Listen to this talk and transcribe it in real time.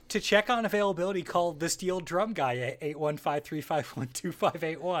To check on availability, call the Steel Drum Guy at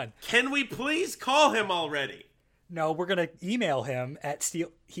 815-351-2581. Can we please call him already? No, we're going to email him at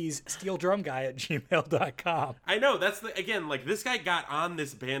he's steeldrumguy@gmail.com. I know, that's again, like, this guy got on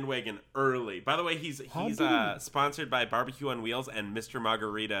this bandwagon early. By the way, he's sponsored by Barbecue on Wheels and Mr.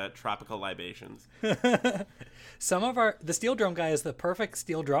 Margarita Tropical Libations. The Steel Drum Guy is the perfect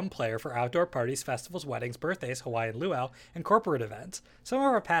steel drum player for outdoor parties, festivals, weddings, birthdays, Hawaiian luau, and corporate events. Some of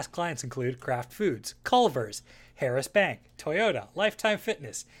our past clients include Kraft Foods, Culver's, Harris Bank, Toyota, Lifetime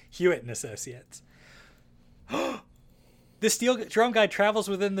Fitness, Hewitt & Associates. The Steel Drum Guy travels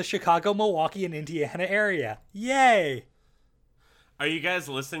within the Chicago, Milwaukee, and Indiana area. Yay! Are you guys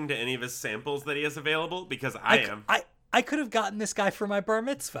listening to any of his samples that he has available? Because I am. I could have gotten this guy for my bar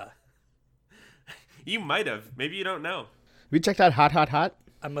mitzvah. You might have. Maybe you don't know. We checked out Hot Hot Hot.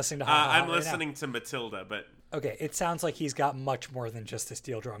 I'm listening to Hot Hot I'm listening to Matilda, but... Okay, it sounds like he's got much more than just a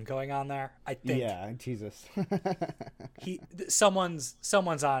steel drum going on there. I think. Yeah, Jesus. Someone's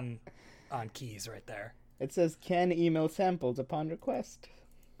on keys right there. It says can email samples upon request.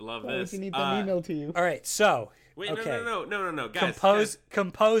 Love Why this. would you need them emailed to you? All right, so Wait, okay. no, guys.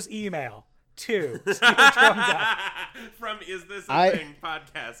 Compose email to Steel Drum Guy. From Is This a Thing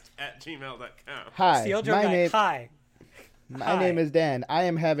podcast @gmail.com. Hi, Steel Drum Guy. Hi. My name is Dan. I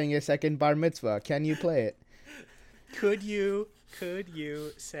am having a second bar mitzvah. Can you play it? Could you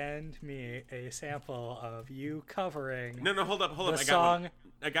send me a sample of you covering? No, hold up.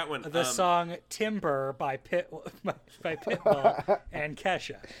 I got one. The song "Timber" by Pitbull and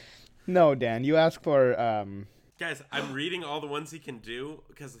Kesha. No, Dan. You asked for. Guys, I'm reading all the ones he can do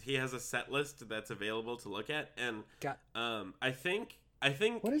because he has a set list that's available to look at, and I think.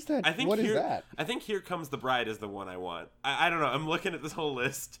 What is that? I think what is is that? I think "Here Comes the Bride" is the one I want. I don't know. I'm looking at this whole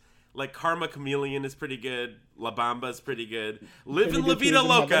list. Like, Karma Chameleon is pretty good. La Bamba is pretty good. Live in La Vida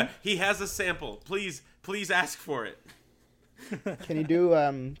Loca. He has a sample. Please ask for it. Can you do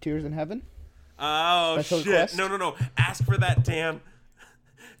Tears in Heaven? Oh, Special shit. request? No. Ask for that, Dan.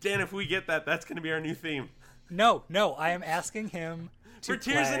 Dan, if we get that, that's going to be our new theme. No. I am asking him to for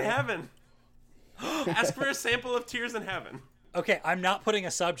Tears play. in Heaven. Ask for a sample of Tears in Heaven. Okay, I'm not putting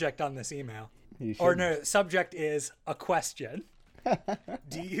a subject on this email. You Or shouldn't. no, subject is a question.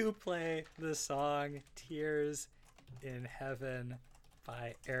 Do you play the song Tears in Heaven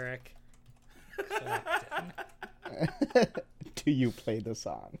by Eric Clapton? Do you play the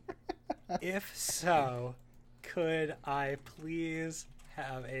song? If so, could I please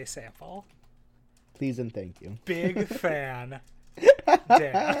have a sample? Please and thank you. Big fan.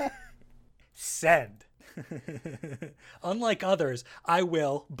 Dan. Send. Unlike others, I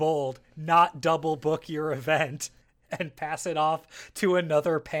will, bold, not double book your event and pass it off to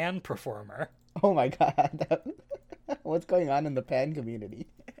another pan performer. Oh my god. What's going on in the pan community?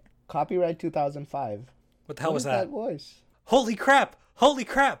 Copyright 2005. What the hell was What is that voice? Holy crap!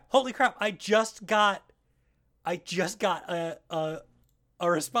 I just got a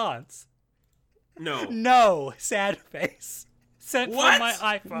response. No, sad face. Sent What? from my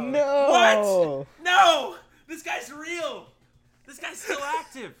iPhone. No. What? No! This guy's real! This guy's still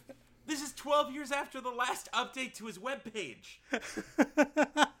active! This is 12 years after the last update to his webpage.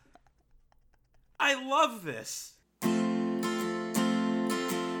 I love this.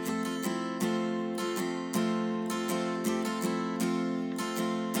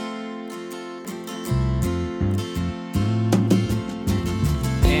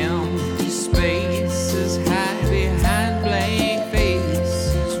 Empty spaces hide behind blank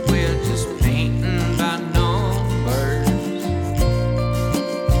faces. We're just painting by numbers,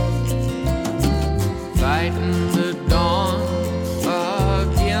 fighting the dawn.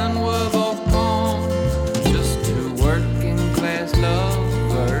 Again we're both gone, just two working class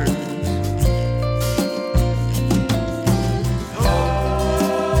lovers. Oh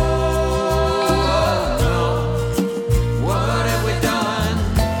no, what have we done?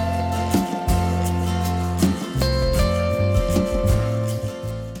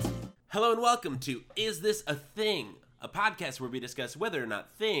 Hello and welcome to Is This a Thing? A podcast where we discuss whether or not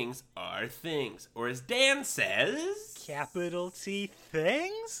things are things. Or as Dan says... Capital T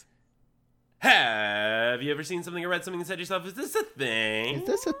things? Have you ever seen something or read something and said to yourself, is this a thing? Is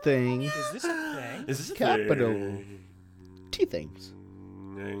this a thing? Is this a thing? Is this a Capital thing? T things.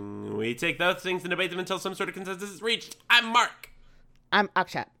 We take those things and debate them until some sort of consensus is reached. I'm Mark. I'm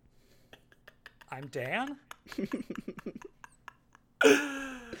Akshat. I'm Dan.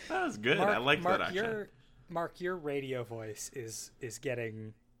 That was good. I like that action. Mark, your radio voice is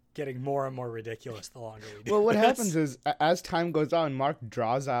getting more and more ridiculous the longer we do. Well, what this. happens is, as time goes on, Mark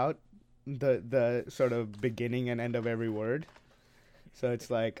draws out the sort of beginning and end of every word. So it's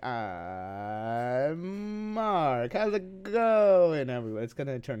like, Mark, how's it going, everyone? It's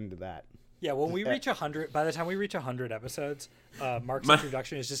gonna turn into that. Yeah, when we reach 100, by the time we reach 100 episodes, Mark's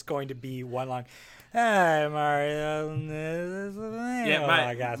introduction is just going to be one long, hey, Mario. Yeah,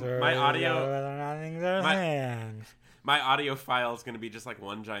 my audio file is going to be just like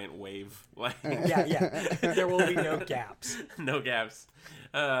one giant wave. Like, yeah. There will be no gaps. No gaps.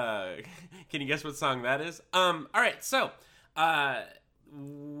 Can you guess what song that is? All right, so how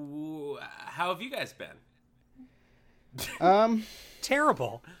have you guys been?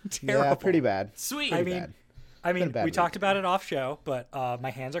 Terrible. Yeah, pretty bad. Sweet. I mean, bad we week. talked about it off show, but my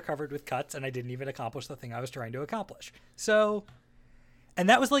hands are covered with cuts, and I didn't even accomplish the thing I was trying to accomplish. So, and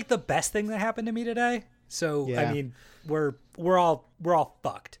that was like the best thing that happened to me today. So, Yeah. I mean, we're all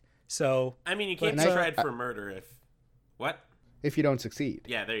fucked. So, I mean, you can't Let's, be tried for murder if what? If you don't succeed.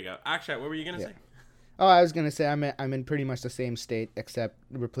 Yeah, there you go. Akshat, what were you gonna say? Oh, I was gonna say I'm in pretty much the same state, except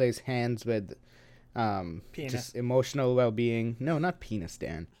replace hands with Penis. just emotional well-being. No, not penis,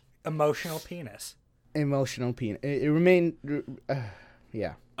 Dan. emotional penis. Emotional penis. It remained.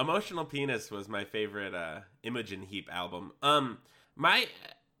 Yeah. Emotional Penis was my favorite Imogen Heap album.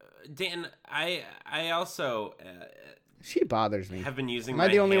 Dan, I also She bothers me. have been using. Am I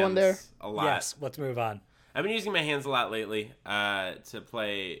the only one there? A lot. Yes, let's move on. I've been using my hands a lot lately to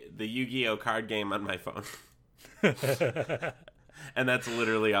play the Yu-Gi-Oh card game on my phone. And that's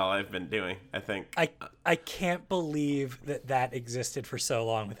literally all I've been doing, I think. I can't believe that existed for so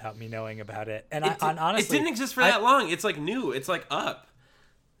long without me knowing about it. And honestly, it didn't exist for that long. It's like new. It's like up.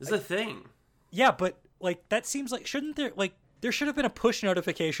 It's a thing. Yeah, but like that seems like there should have been a push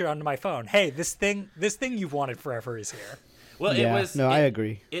notification onto my phone. Hey, this thing you've wanted forever is here. Well, Yeah, it was. no, I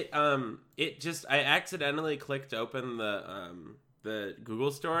agree. It just I accidentally clicked open the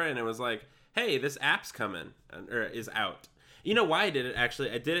Google store and it was like, hey, this app's coming or is out. You know why I did it?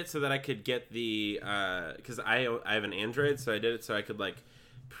 Actually, I did it so that I could get the because I have an Android, so I did it so I could like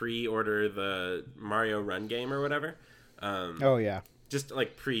pre-order the Mario Run game or whatever. Oh yeah. Just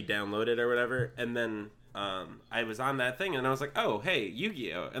like pre-download it or whatever, and then I was on that thing and I was like, oh hey,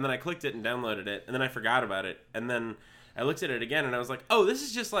 Yu-Gi-Oh, and then I clicked it and downloaded it, and then I forgot about it, and then I looked at it again and I was like, oh, this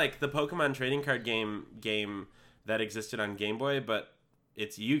is just like the Pokemon trading card game that existed on Game Boy, but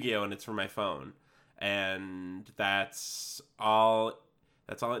it's Yu-Gi-Oh and it's for my phone, and that's all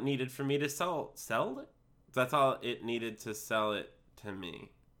it needed for me to sell it. That's all it needed to sell it to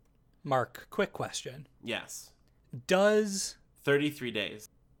me. Mark, quick question. Yes. Does 33 days.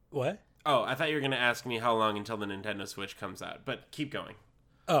 what? Oh, I thought you were going to ask me how long until the Nintendo Switch comes out, but keep going.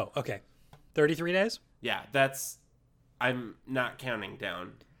 Oh, okay. 33 days? Yeah, I'm not counting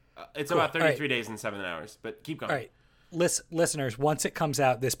down. It's Cool. about 33 All right. days and 7 hours, but keep going. All right. Listeners, once it comes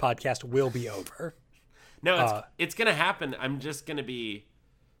out, this podcast will be over. No, it's going to happen. I'm just going to be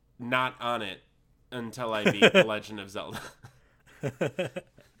not on it until I beat The Legend of Zelda.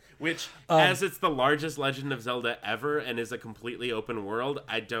 Which, as it's the largest Legend of Zelda ever and is a completely open world,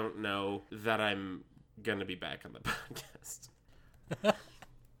 I don't know that I'm going to be back on the podcast.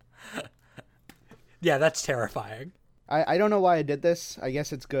 Yeah, that's terrifying. I don't know why I did this. I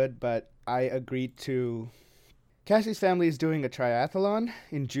guess it's good, but I agreed to. Cassie's family is doing a triathlon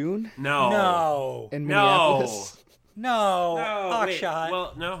in June No. in No. Minneapolis. No. No, wait. Cockshot.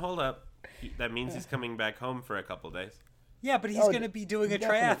 Well, no, hold up. That means he's coming back home for a couple days. Yeah, but he's Oh, going to be doing a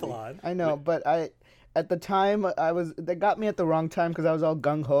definitely. triathlon. I know, but at the time they got me at the wrong time because I was all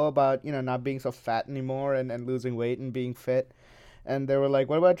gung ho about not being so fat anymore and losing weight and being fit, and they were like,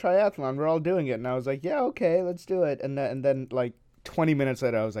 "What about triathlon? We're all doing it," and I was like, "Yeah, okay, let's do it." And then like 20 minutes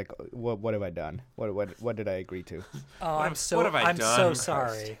later, I was like, "What have I done? What did I agree to?" Oh, What I'm have so I done? so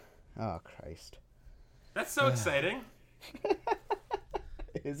sorry. Oh Christ! That's so exciting.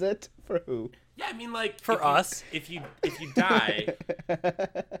 Is it for who? Yeah, I mean, like For us. If you die,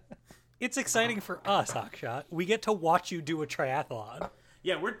 It's exciting for us, Akshat. We get to watch you do a triathlon.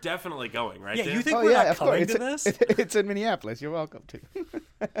 yeah, we're definitely going, right? Yeah, Dan? you think Oh we're yeah, not of course. coming to this? It's in Minneapolis. You're welcome to.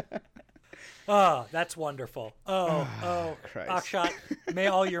 Oh, that's wonderful. Oh, Christ. Akshat, may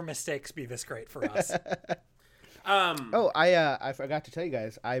all your mistakes be this great for us. Oh, I forgot to tell you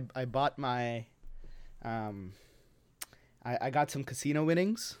guys. I bought my I got some casino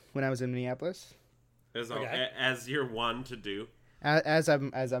winnings when I was in Minneapolis, Okay. as you're one to do. as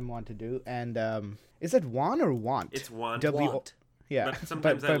I'm wont to do. And is it won or want? It's one. Want. Yeah, But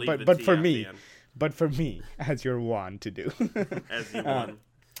sometimes I leave the but T for at me, the end. but for me, as you're wont to do. As you won.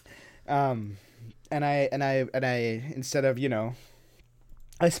 And I instead of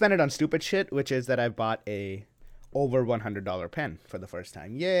I spent it on stupid shit, which is that I bought a over $100 pen for the first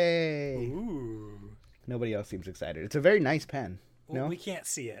time. Yay! Ooh. Nobody else seems excited. It's a very nice pen. No? We can't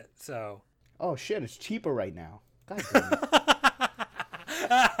see it, so. Oh shit! It's cheaper right now. God damn it.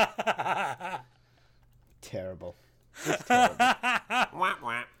 Terrible. It's terrible. Wah,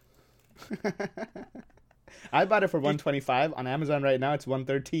 wah. I bought it for $125 on Amazon right now. It's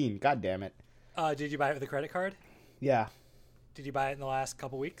 $113. God damn it. Did you buy it with a credit card? Yeah. Did you buy it in the last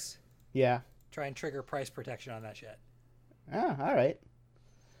couple weeks? Yeah. Try and trigger price protection on that shit. Ah, all right.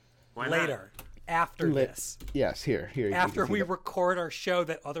 Why not? Later, after this, Yes, here. You after can see we the- record our show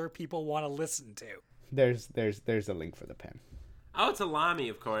that other people want to listen to. There's a link for the pen. Oh, it's a Lamy,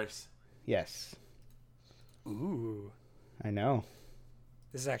 of course. Yes. Ooh, I know.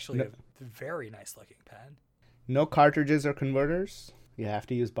 this is actually a very nice looking pen. No cartridges or converters. You have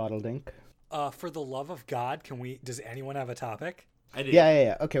to use bottled ink. For the love of God, does anyone have a topic? I did.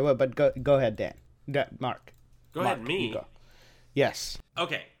 Yeah. Okay, well, but go ahead, Dan. Mark. Go Mark, ahead, me. you go. Yes.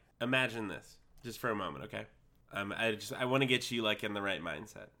 Okay, imagine this, just for a moment, okay? I want to get you like in the right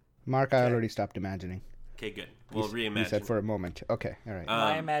mindset. Mark, I already stopped imagining. Okay, good. We'll You reimagine. said for a moment. Okay, all right.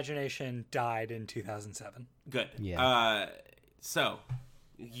 My imagination died in 2007. Good. Yeah. So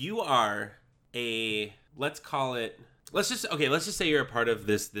you are let's just say you're a part of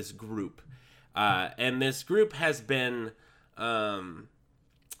this group, and this group has been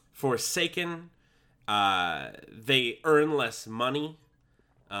forsaken. They earn less money,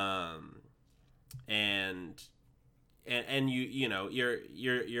 and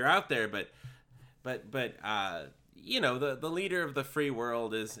you're out there, but the leader of the free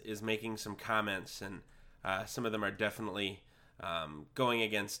world is making some comments, and some of them are definitely going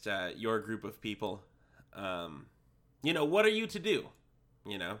against your group of people. What are you to do?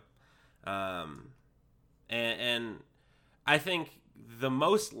 And I think the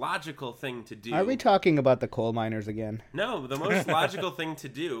most logical thing to do. Are we talking about the coal miners again? No, the most logical thing to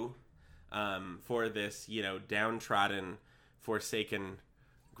do for this, downtrodden, forsaken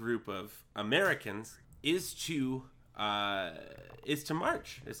group of Americans is to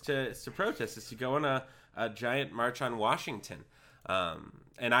march, is to protest, is to go on a giant march on Washington.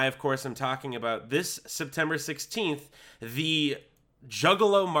 And I, of course, am talking about this September 16th, the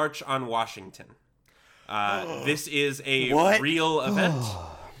Juggalo March on Washington. This is a real event.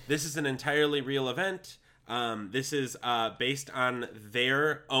 This is an entirely real event. This is based on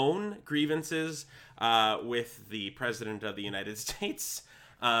their own grievances with the President of the United States.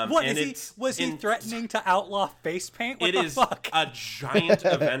 Was he threatening to outlaw face paint? What it the is fuck? a giant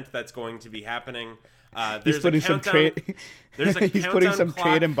event that's going to be happening. He's putting some trade. There's a He's putting some clock.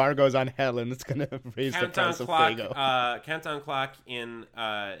 trade embargoes on hell, and it's gonna raise the Countdown price of clock, Fago. countdown clock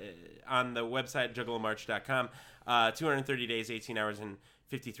on the website juggalomarch.com. 230 days, 18 hours, and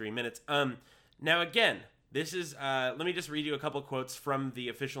 53 minutes. Now again, this is. Let me just read you a couple quotes from the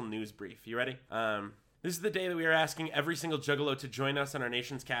official news brief. You ready? This is the day that we are asking every single Juggalo to join us on our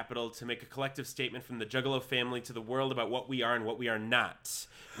nation's capital to make a collective statement from the Juggalo family to the world about what we are and what we are not.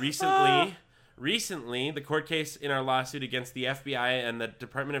 Recently, the court case in our lawsuit against the FBI and the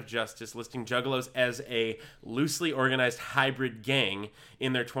Department of Justice listing Juggalos as a loosely organized hybrid gang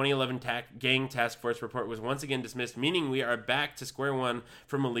in their 2011 gang task force report was once again dismissed, meaning we are back to square one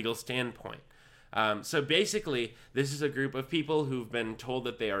from a legal standpoint. So basically, this is a group of people who've been told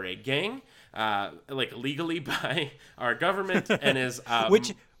that they are a gang, legally by our government, and is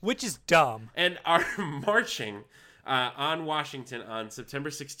which is dumb. and are marching on Washington on September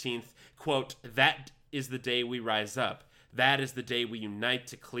 16th. Quote, "That is the day we rise up. That is the day we unite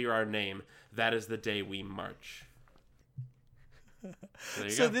to clear our name. That is the day we march." There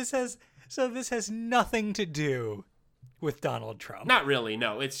you go. This has nothing to do with Donald Trump. Not really,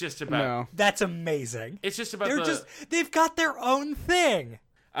 no. It's just about... No. That's amazing. It's just about They've got their own thing.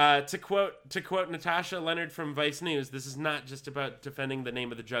 To quote Natasha Leonard from Vice News, this is not just about defending the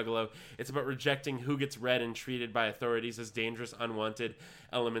name of the Juggalo. It's about rejecting who gets read and treated by authorities as dangerous, unwanted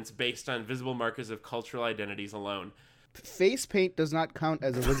elements based on visible markers of cultural identities alone. Face paint does not count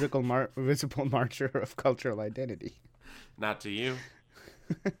as a visible marker of cultural identity. Not to you.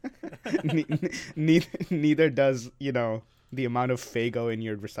 Neither does, the amount of Fago in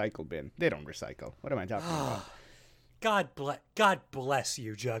your recycle bin. They don't recycle. What am I talking about? God bless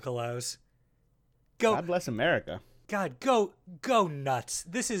you, Juggalos. God bless America. God, go nuts.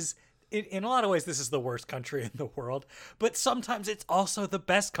 This is, in a lot of ways, this is the worst country in the world, but sometimes it's also the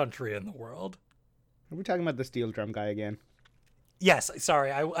best country in the world. Are we talking about the steel drum guy again? Yes,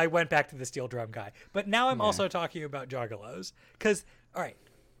 sorry, I went back to the steel drum guy, but now I'm also talking about Juggalos, because, all right,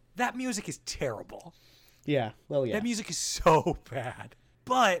 that music is terrible. Yeah, well, yeah. That music is so bad,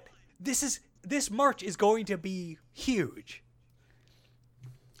 but this march is going to be huge.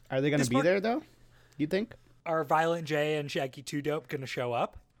 Are they going to be there, though? You think? Are Violent J and Shaggy 2 Dope gonna show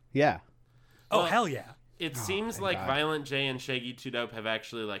up? Yeah. Oh, Well, hell yeah. It seems thank like God. Violent J and Shaggy 2 Dope have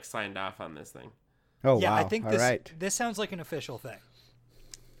actually like signed off on this thing. Oh, Yeah, wow. I think All this right. this sounds like an official thing.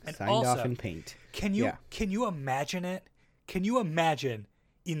 And Signed also, off in paint. can you imagine it? Can you imagine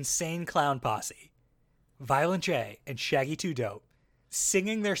Insane Clown Posse, Violent J, and Shaggy 2 Dope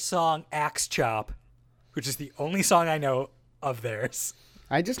singing their song Axe Chop, which is the only song I know of theirs,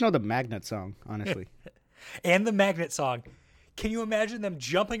 I just know the Magnet song, honestly. and the Magnet song? Can you imagine them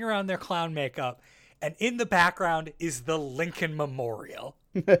jumping around their clown makeup, and in the background is the Lincoln Memorial?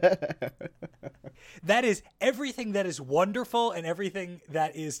 That is everything that is wonderful and everything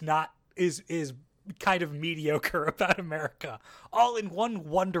that is not is kind of mediocre about America, all in one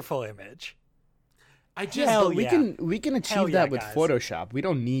wonderful image. I just Hell But we yeah. can achieve Hell yeah, that with guys. Photoshop. We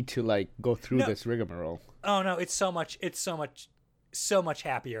don't need to like go through No. this rigmarole. Oh no, it's so much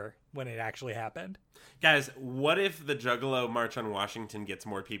happier when it actually happened. Guys, what if the Juggalo March on Washington gets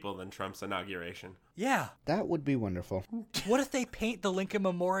more people than Trump's inauguration? Yeah. That would be wonderful. What if they paint the Lincoln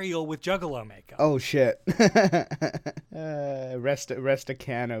Memorial with Juggalo makeup? Oh shit! Rest a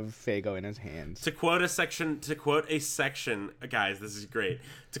can of Faygo in his hands. To quote a section, guys, this is great.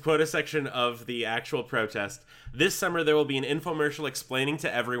 To quote a section of the actual protest, this summer there will be an infomercial explaining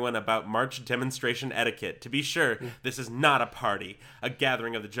to everyone about March demonstration etiquette. To be sure, this is not a party, a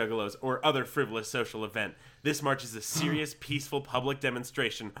gathering of the Juggalos, or other frivolous social event. This march is a serious, peaceful public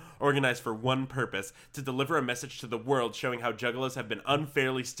demonstration organized for one purpose: to deliver a message to the world showing how Juggalos have been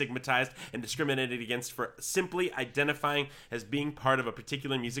unfairly stigmatized and discriminated against for simply identifying as being part of a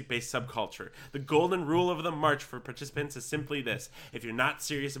particular music-based subculture. The golden rule of the march for participants is simply this: if you're not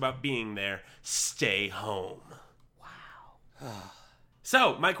serious about being there, stay home. Wow.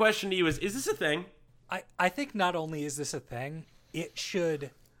 So, my question to you is this a thing? I think not only is this a thing, it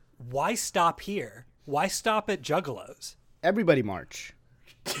should. Why stop here? Why stop at Juggalos? Everybody march.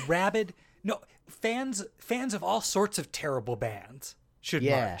 Rabid. No, fans of all sorts of terrible bands should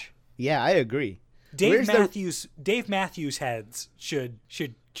Yeah, march. yeah, I agree. Dave Where's Matthews heads should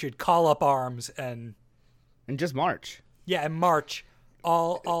call up arms and just march. march,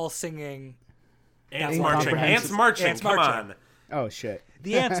 all singing Ants That marching. comprehensive- Ants marching. Ants Come marching. on. Oh shit!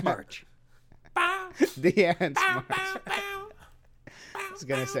 the Ants march. Bow, The ants bow, march. bow, bow. I was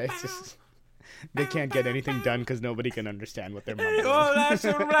gonna say it's just, they can't get anything done because nobody can understand what they're mumbling. Oh, that's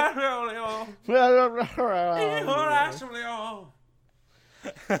so black.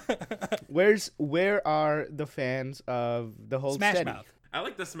 Where are the fans of the Hold Smash Steady? Mouth. I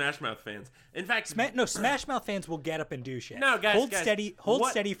like the Smash Mouth fans. In fact, Smash Mouth fans will get up and do shit. No, guys, Hold guys, Hold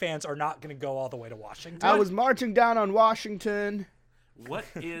what- Steady fans are not going to go all the way to Washington. I was marching down on Washington. what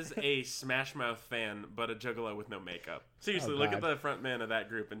is a Smash Mouth fan but a Juggalo with no makeup? Seriously, Oh, look at God. the front man of that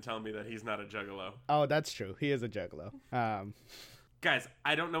group and tell me that he's not a Juggalo. Oh, that's true. He is a juggalo. Guys,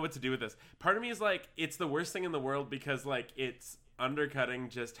 I don't know what to do with this. Part of me is like, it's the worst thing in the world because like it's undercutting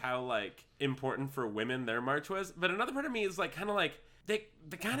just how like important for women their march was. But another part of me is like kind of like they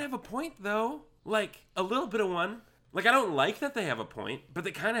kind of have a point though, like a little bit of one. Like I don't like that they have a point, but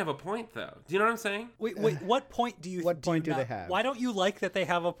they kind of have a point though. Do you know what I'm saying? Wait, what point do you? What point do you they not- have? Why don't you like that they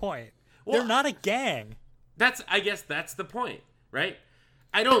have a point? Well, They're not a gang. I guess that's the point, right?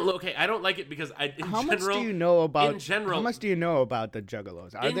 I don't like it because How much do you know about? in general, How much do you know about the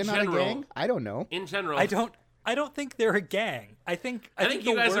juggalos? Are in they not general- a gang? I don't know. in general, I don't think they're a gang. I think I think the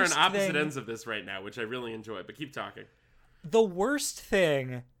you guys are on worst opposite thing- ends of this right now, which I really enjoy. But keep talking. The worst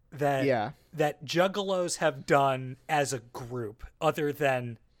thing that that Juggalos have done as a group, other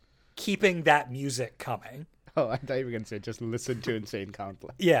than keeping that music coming. Oh, I thought you were gonna say just listen to Insane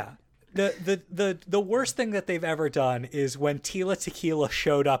Complex. Yeah. The worst thing that they've ever done is when Tila Tequila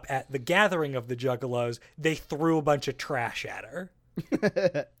showed up at the gathering of the Juggalos, they threw a bunch of trash at her.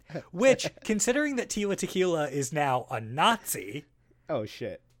 Which, considering that Tila Tequila is now a Nazi, Oh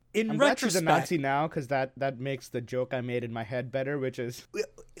shit. in I'm glad she's a retrospect, Nazi now because that makes the joke I made in my head better, which is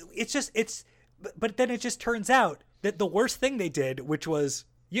but then it just turns out that the worst thing they did, which was,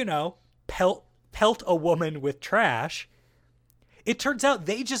 pelt a woman with trash, it turns out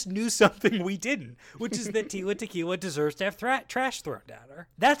they just knew something we didn't, which is that Tila Tequila deserves to have trash thrown at her.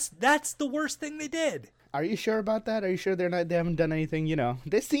 That's the worst thing they did. Are you sure about that? Are you sure they haven't done anything?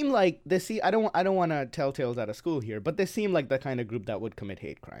 They seem like I don't want to tell tales out of school here, but they seem like the kind of group that would commit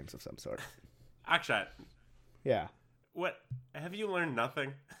hate crimes of some sort. Akshat, Yeah. what have you learned?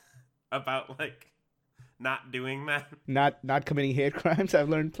 Nothing about like not doing that? Not committing hate crimes. I've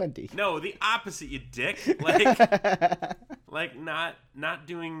learned plenty. No, the opposite, you dick. Like not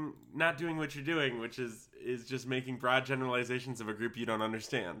doing what you're doing, which is just making broad generalizations of a group you don't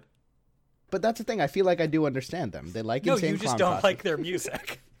understand. But that's the thing. I feel like I do understand them. They like No, Insane you just Clown don't Posse. like their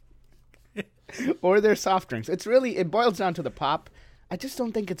music. Or their soft drinks. It boils down to the pop. I just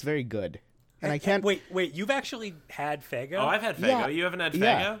don't think it's very good. And I can't. Wait, you've actually had Faygo? Oh, I've had Faygo. Yeah. You haven't had Faygo?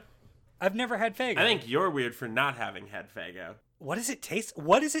 Yeah. I've never had Faygo. I think you're weird for not having had Faygo. What does it taste?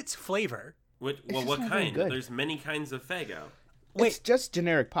 What is its flavor? Well, just what not very kind? good. There's many kinds of Faygo. Wait. It's just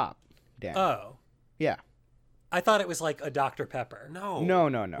generic pop, Dan. Oh, Yeah. I thought it was like a Dr. Pepper. No. No.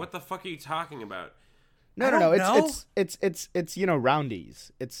 What the fuck are you talking about? No. I don't know. It's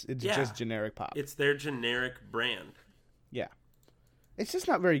roundies. It's Yeah. just generic pop. It's their generic brand. Yeah. It's just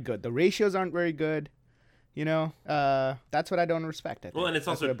not very good. The ratios aren't very good. That's what I don't respect. I think. Well, and it's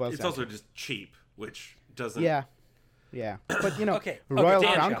That's also what it boils down to. just cheap, which doesn't. Yeah. But Okay. Royal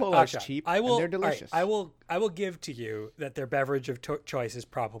Dan, Crown Akshat, Cola is Akshat, cheap I will, and they're all right, delicious. I will give to you that their beverage of choice is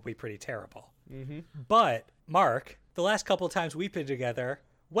probably pretty terrible. Mm-hmm. But Mark, the last couple of times we've been together,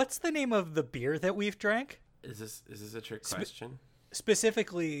 what's the name of the beer that we've drank? Is this a trick question?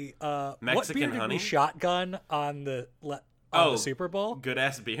 Specifically, what Mexican beer did honey? we shotgun on the Super Bowl? Good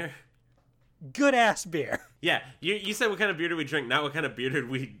ass beer. Good ass beer. Yeah, you said what kind of beer did we drink, not what kind of beer did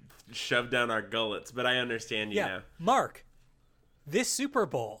we shove down our gullets. But I understand you Yeah, now. Mark, this Super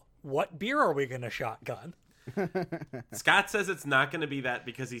Bowl, what beer are we gonna shotgun? Scott says it's not going to be that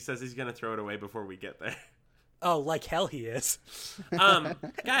because he says he's going to throw it away before we get there. Oh, like hell he is.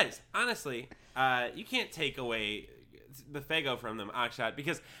 Guys, honestly, you can't take away the Faygo from them, Akshat,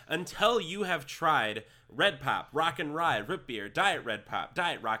 because until you have tried Red Pop, Rock and Rye, Root Beer, Diet Red Pop,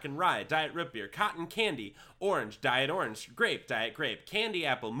 Diet Rock and Rye, Diet Root Beer, Cotton Candy, Orange, Diet Orange, Grape, Diet Grape, Candy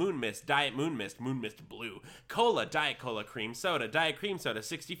Apple, Moon Mist, Diet Moon Mist, Moon Mist Blue, Cola, Diet Cola, Cream Soda, Diet Cream Soda,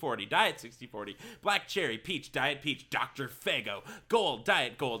 60/40, Diet 60/40, Black Cherry, Peach, Diet Peach, Dr. Faygo, Gold,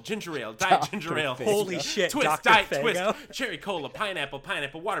 Diet Gold, Ginger Ale, Diet Ginger Ale, Holy shit, Twist, Dr. Diet Faygo. Twist, Cherry Cola, Pineapple,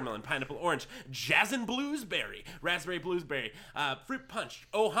 Watermelon, Pineapple Orange, Jazzin' Bluesberry, Raspberry Bluesberry, Fruit Punch,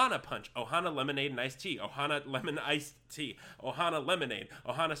 Ohana Lemonade and Iced Tea, Ohana Lemon Iced Tea, Ohana Lemonade,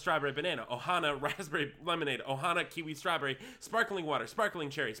 Ohana Strawberry Banana, Ohana Raspberry Lemonade, Ohana Kiwi Strawberry, Sparkling Water,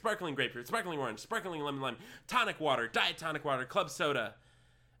 Sparkling Cherry, Sparkling Grapefruit, Sparkling Orange, Sparkling Lemon Lime, Tonic Water, Diet Tonic Water, Club Soda.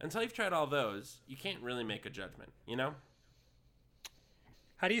 Until you've tried all those, you can't really make a judgment, you know?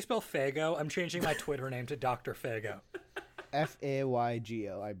 How do you spell Faygo? I'm changing my Twitter name to Dr. Faygo.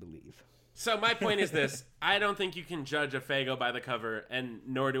 Faygo, I believe. So my point is this: I don't think you can judge a Faygo by the cover, and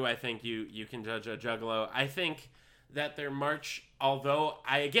nor do I think you can judge a Juggalo. I think that their march, although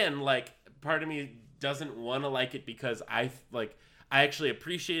part of me doesn't want to like it because I actually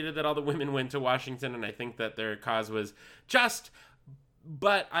appreciated that all the women went to Washington, and I think that their cause was just.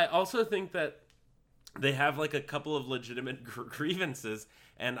 But I also think that they have like a couple of legitimate grievances,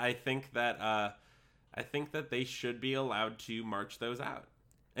 and I think that they should be allowed to march those out.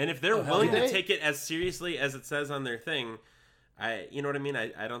 And if they're willing to take it as seriously as it says on their thing, you know what I mean?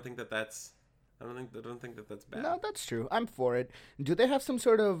 I don't think that's bad. No, that's true. I'm for it. Do they have some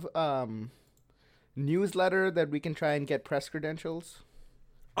sort of newsletter that we can try and get press credentials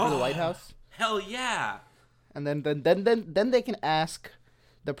for the White House? Hell yeah! And then they can ask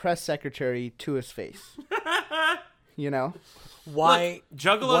the press secretary to his face. Why? Look,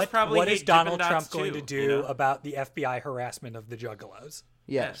 Juggalos probably what hate is Donald Dippin' Trump Dots going too, to do you know? about the FBI harassment of the Juggalos?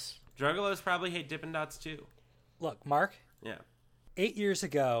 Yes. Juggalos probably hate Dippin' Dots too. Look, Mark, Yeah. 8 years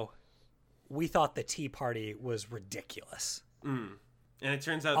ago, we thought the Tea Party was ridiculous. And it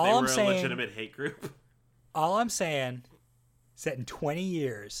turns out All they I'm were saying- a legitimate hate group. All I'm saying is that in 20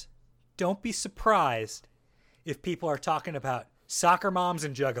 years, don't be surprised if people are talking about soccer moms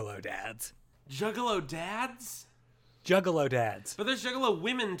and Juggalo dads. Juggalo dads? Juggalo dads. But there's Juggalo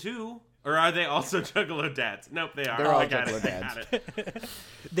women too. Or are they also Juggalo dads? Nope, they are. They're all I got Juggalo it. I got it.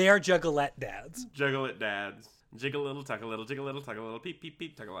 They are Juggalette dads. Juggalette dads. Jig a little, tuck a little, jig a little, tuck a little, peep, peep,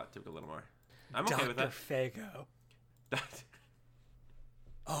 peep, tuck a lot, tuck a little more. I'm okay with Dr. that. Faygo.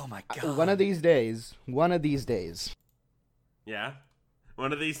 Oh my god. One of these days. Yeah.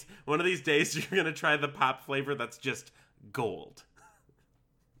 One of these days you're gonna try the pop flavor that's just gold.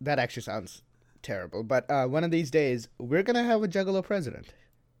 That actually sounds terrible. But one of these days, we're going to have a Juggalo president.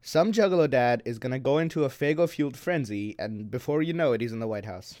 Some Juggalo dad is going to go into a Faygo-fueled frenzy, and before you know it, he's in the White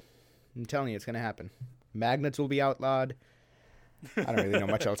House. I'm telling you, it's going to happen. Magnets will be outlawed. I don't really know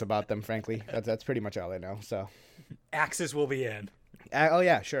much else about them, frankly. That's pretty much all I know. So, Axes will be in. oh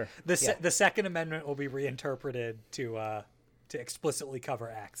yeah, sure. The Yeah. the Second Amendment will be reinterpreted to explicitly cover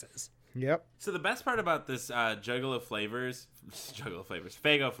axes. Yep. So the best part about this Faygo Flavors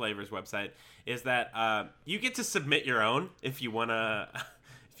website is that you get to submit your own if you want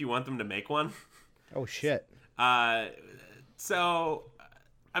them to make one. Oh shit. So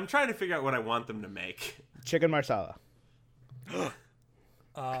I'm trying to figure out what I want them to make. Chicken marsala.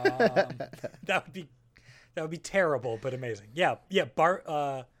 That would be terrible, but amazing. Yeah.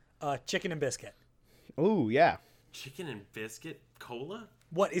 Chicken and biscuit. Ooh, yeah. Chicken and biscuit cola?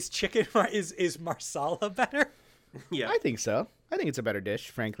 What is chicken? Is marsala better? Yeah. I think so. I think it's a better dish,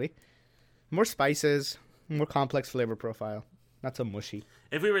 frankly. More spices, more complex flavor profile. Not so mushy.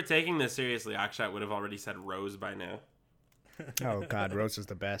 If we were taking this seriously, Akshat would have already said rose by now. Oh, God, rose is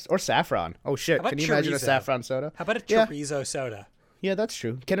the best. Or saffron. Oh, shit. How about Can you imagine a chorizo? saffron soda? How about a Yeah. chorizo soda? Yeah, that's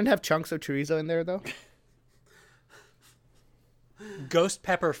true. Can it have chunks of chorizo in there, though? Ghost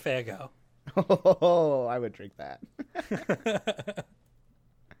pepper fago. Oh, I would drink that.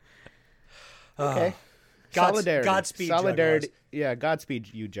 Okay. Solidarity. Godspeed, Solidarity. Juggalos. Yeah,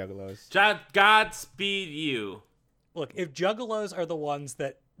 Godspeed, you juggalos. Godspeed you. Look, if juggalos are the ones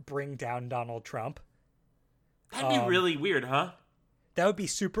that bring down Donald Trump, That'd be really weird, huh? that would be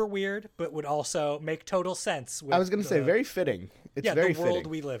super weird, but would also make total sense. With I was going to say, very fitting. It's very the world fitting.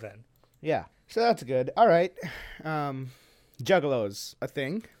 we live in. Yeah, so that's good. All right. Juggalos, a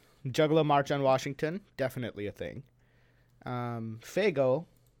thing. Juggalo March on Washington, definitely a thing. Fago,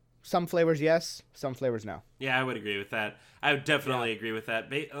 some flavors yes, some flavors no. Yeah, I would agree with that. I would definitely agree with that.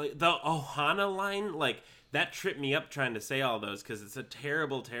 The Ohana line, like, that tripped me up trying to say all those because it's a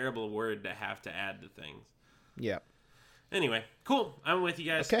terrible, terrible word to have to add to things. Yeah. Anyway, cool. I'm with you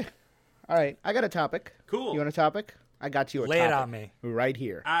guys. Okay. All right. I got a topic. Cool. You want a topic? I got you a Lay topic. it on me. Right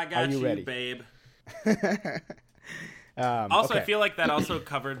here. I got Are you ready? babe. Also, okay. I feel like that also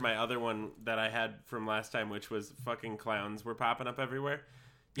covered my other one that I had from last time, which was fucking clowns were popping up everywhere.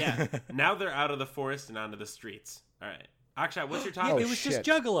 Yeah. Now they're out of the forest and onto the streets. All right. Akshat, what's your topic? It was just shit.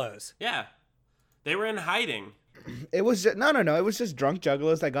 juggalos. Yeah. They were in hiding. It was just, no. It was just drunk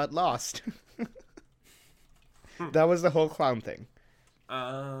juggalos that got lost. That was the whole clown thing.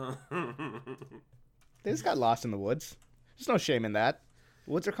 They just got lost in the woods. There's no shame in that.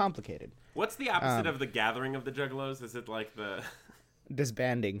 Woods are complicated. What's the opposite of the gathering of the juggalos? Is it like the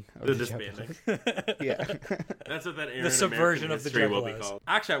Disbanding. Of the the disbanding? juggalos. Yeah. That's what that era The in subversion American of the history will be juggalos. called.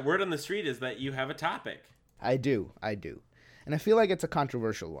 Akshat, word on the street is that you have a topic. I do. And I feel like it's a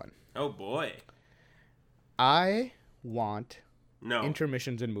controversial one. Oh boy. I want No.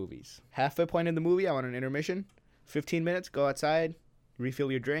 intermissions in movies. Halfway point in the movie, I want an intermission. 15 minutes, go outside, refill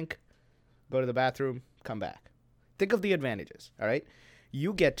your drink, go to the bathroom, come back. Think of the advantages, all right?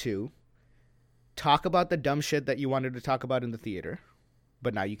 You get to talk about the dumb shit that you wanted to talk about in the theater,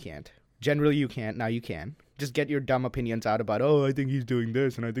 but now you can't. Generally, you can't. Now you can. Just get your dumb opinions out about, oh, I think he's doing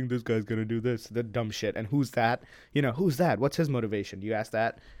this, and I think this guy's going to do this. The dumb shit. And who's that? Who's that? What's his motivation? You ask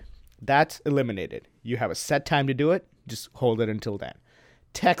that. That's eliminated. You have a set time to do it. Just hold it until then.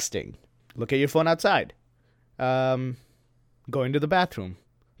 Texting. Look at your phone outside. Going to the bathroom.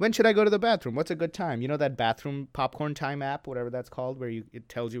 When should I go to the bathroom? What's a good time? You know that bathroom popcorn time app, whatever that's called, where it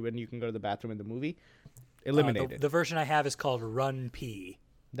tells you when you can go to the bathroom in the movie? Eliminated. The version I have is called Run Pee.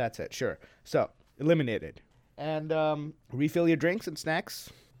 That's it, sure. So, eliminated. And refill your drinks and snacks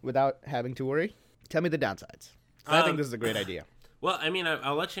without having to worry. Tell me the downsides. I think this is a great idea. Well, I mean,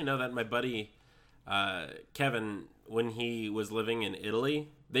 I'll let you know that my buddy Kevin, when he was living in Italy,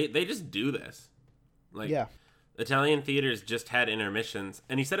 they just do this. Like, Yeah. Italian theaters just had intermissions,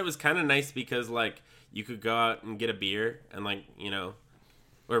 and he said it was kind of nice because, like, you could go out and get a beer and, like,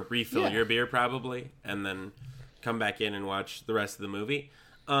 or refill Yeah. your beer probably, and then come back in and watch the rest of the movie.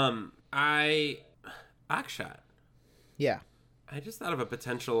 Akshat, Yeah. I just thought of a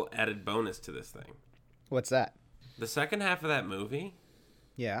potential added bonus to this thing. What's that? The second half of that movie,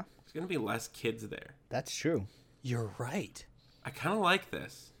 Yeah. there's going to be less kids there. That's true. You're right. I kind of like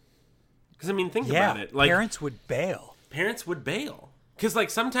this. Because, I mean, think Yeah, about it. Like, parents would bail. parents would bail. Because,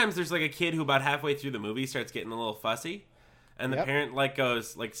 like, sometimes there's, like, a kid who about halfway through the movie starts getting a little fussy. And the Yep. parent, like,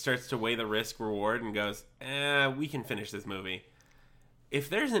 starts to weigh the risk reward and goes, we can finish this movie.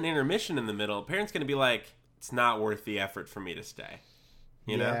 If there's an intermission in the middle, parent's going to be like, it's not worth the effort for me to stay.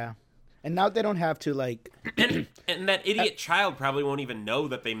 You know? Yeah. And now they don't have to, like... And that idiot child probably won't even know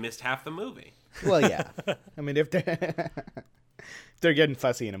that they missed half the movie. Well, yeah. I mean, if they're getting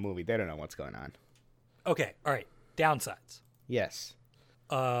fussy in a movie, they don't know what's going on. Okay, all right. Downsides. Yes.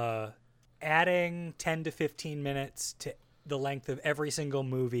 Adding 10 to 15 minutes to the length of every single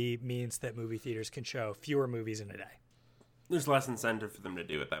movie means that movie theaters can show fewer movies in a day. There's less incentive for them to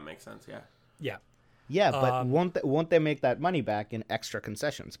do it. That makes sense, yeah. Yeah. Yeah, but won't they make that money back in extra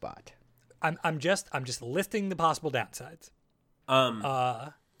concession spot? I'm just listing the possible downsides.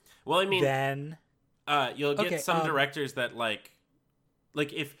 Well, I mean, Then you'll get Okay, some directors that like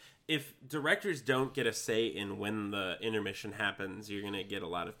if if directors don't get a say in when the intermission happens, you're gonna get a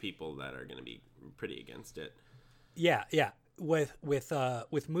lot of people that are gonna be pretty against it. Yeah.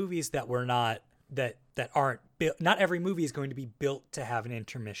 With movies that were not that aren't built. Not every movie is going to be built to have an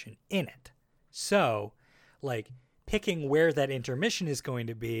intermission in it. So, like, picking where that intermission is going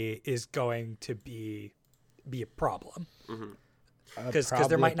to be a problem. Because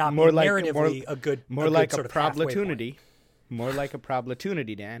there might not be narratively a good more like sort a of halfway point. problemtunity. More like a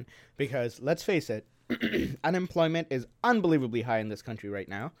problemtunity, Dan. Because let's face it, unemployment is unbelievably high in this country right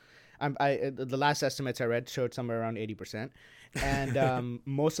now. The last estimates I read showed somewhere around 80%, and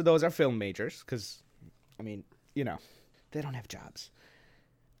most of those are film majors. Because, I mean, you know, they don't have jobs.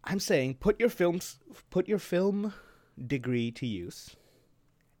 I'm saying put your film degree to use.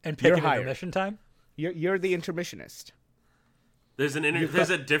 And pick an intermission time. You're the intermissionist. There's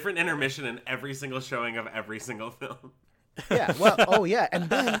a different intermission in every single showing of every single film. Yeah, well,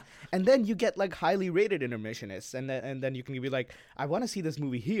 and then you get like highly rated intermissionists, and then you can be like, I want to see this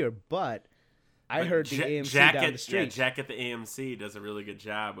movie here, but I heard the AMC down the street. Yeah, Jack at the AMC does a really good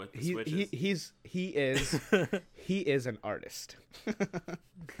job with the switches. He is an artist.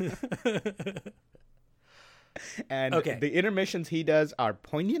 And the intermissions he does are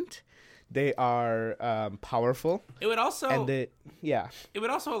poignant. They are powerful. It would also It would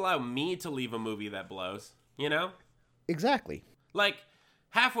also allow me to leave a movie that blows. You know. Exactly. Like,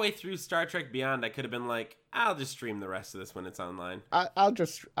 halfway through Star Trek Beyond, I could have been like, I'll just stream the rest of this when it's online. I'll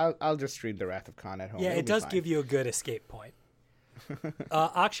just stream The Wrath of Khan at home. Yeah, it does give you a good escape point.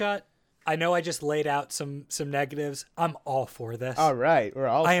 Akshat, I know I just laid out some negatives. I'm all for this. All right, we're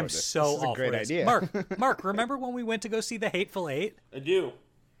all. I am for this. so This is all a great for this. idea. Mark, remember when we went to go see The Hateful Eight? I do.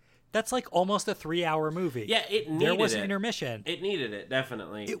 That's like almost a 3-hour movie. Yeah, there was an intermission. It needed it,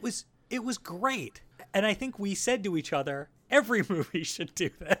 definitely. It was great. And I think we said to each other, every movie should do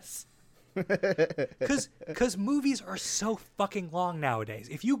this. Because movies are so fucking long nowadays.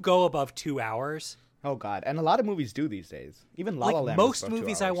 If you go above 2 hours... Oh, God. And a lot of movies do these days. Even La La Land. Most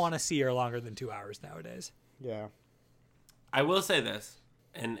movies I want to see are longer than 2 hours nowadays. Yeah. I will say this,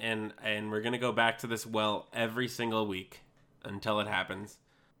 and we're going to go back to this every single week until it happens.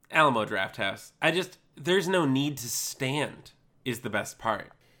 Alamo Drafthouse. There's no need to stand is the best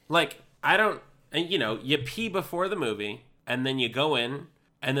part. Like, you pee before the movie, and then you go in,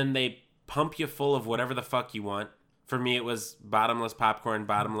 and then they pump you full of whatever the fuck you want. For me, it was bottomless popcorn,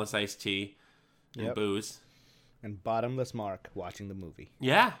 bottomless iced tea, and booze. And bottomless Mark watching the movie.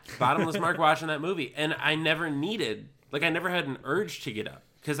 Yeah, bottomless Mark watching that movie. And I never had an urge to get up,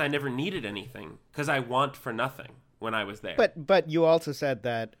 because I never needed anything, because I want for nothing when I was there. But you also said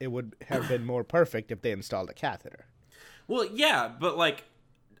that it would have been more perfect if they installed a catheter. Well, yeah, but like,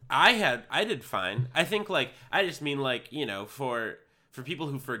 I did fine. I think, like, I just mean, like, you know, for people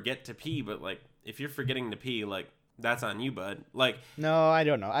who forget to pee, but, like, if you're forgetting to pee, like, that's on you, bud. Like, no, I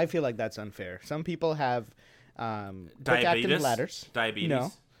don't know. I feel like that's unfair. Some people have quick acting bladders. Diabetes.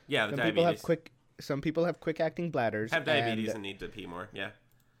 No. Yeah, the some diabetes. Some people have quick acting bladders. Have diabetes and need to pee more. Yeah.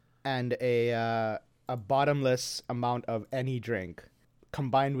 And a bottomless amount of any drink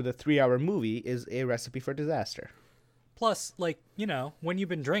combined with a 3-hour movie is a recipe for disaster. Plus, like, you know, when you've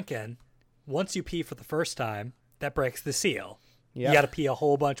been drinking, once you pee for the first time, that breaks the seal. Yep. You got to pee a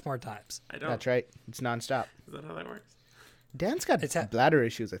whole bunch more times. I don't. That's right. It's nonstop. Is that how that works? Dan's got bladder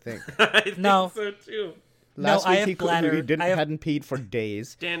issues, I think. I think No. so too. Last I week have he bladder. hadn't peed for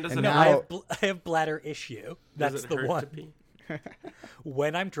days. Dan doesn't and know. now, I have bladder issue. Does That's it the hurt one. to pee?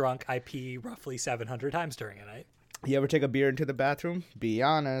 When I'm drunk, I pee roughly 700 times during a night. You ever take a beer into the bathroom? Be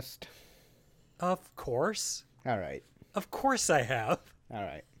honest. Of course. All right. Of course I have. All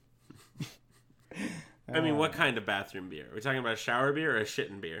right. I mean, what kind of bathroom beer? Are we talking about a shower beer or a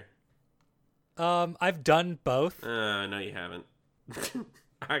shitting beer? I've done both. No, you haven't.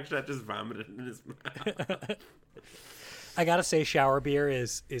 Actually, I just vomited in his mouth. I gotta say, shower beer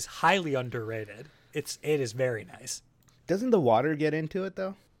is highly underrated. It is very nice. Doesn't the water get into it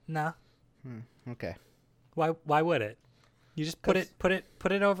though? Nah. Okay. Why would it? You just put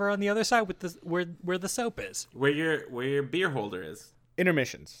it over on the other side with the where the soap is. Where your beer holder is.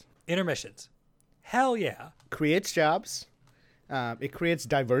 Intermissions. Intermissions. Hell yeah. Creates jobs. It creates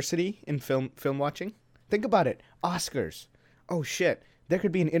diversity in film watching. Think about it. Oscars. Oh shit. There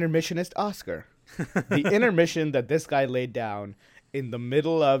could be an intermissionist Oscar. The intermission that this guy laid down in the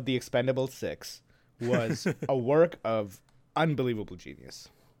middle of The Expendables 6 was a work of unbelievable genius.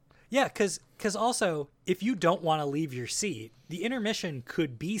 Yeah, because also, if you don't want to leave your seat, the intermission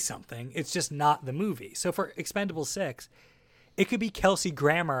could be something. It's just not the movie. So for Expendables 6, it could be Kelsey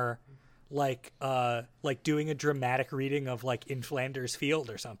Grammer, like doing a dramatic reading of like In Flanders Field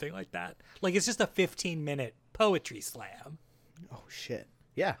or something like that. Like it's just a 15-minute poetry slam. Oh shit.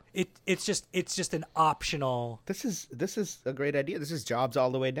 Yeah. It's just an optional. This is a great idea. This is Jobs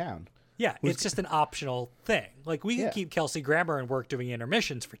all the way down. Yeah, it's just an optional thing. Like we can Yeah. keep Kelsey Grammer in work doing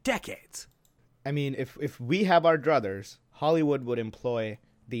intermissions for decades. I mean, if we have our druthers, Hollywood would employ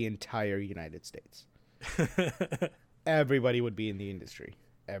the entire United States. Everybody would be in the industry.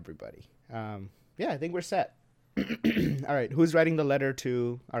 Everybody. Yeah, I think we're set. All right, who's writing the letter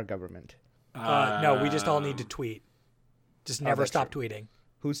to our government? No, we just all need to tweet. Just never that's stop true. tweeting.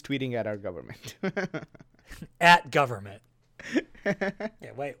 Who's tweeting at our government? At government.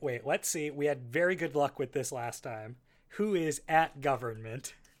 Yeah, wait. Let's see. We had very good luck with this last time. Who is at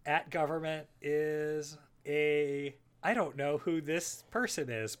government? At government is I don't know who this person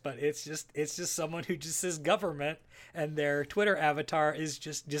is, but it's just someone who just says government, and their Twitter avatar is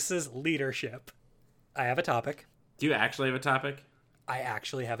just says leadership. I have a topic. Do you actually have a topic? I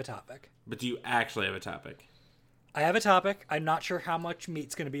actually have a topic. But do you actually have a topic? I have a topic. I'm not sure how much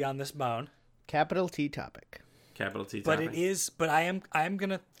meat's going to be on this bone. Capital T topic. Capital T But topic. it is. But I am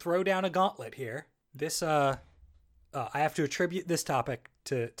gonna throw down a gauntlet here. This I have to attribute this topic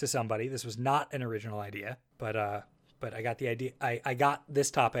to somebody. This was not an original idea, but I got the idea. I got this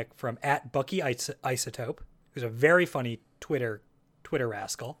topic from at Bucky Isotope, who's a very funny Twitter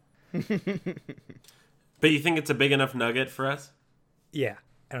rascal. But you think it's a big enough nugget for us? Yeah,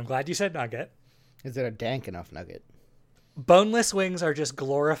 and I'm glad you said nugget. Is it a dank enough nugget? Boneless wings are just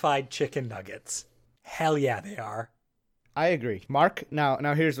glorified chicken nuggets. Hell yeah, they are. I agree. Mark, now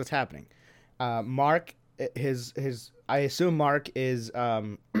here's what's happening. Mark, I assume Mark is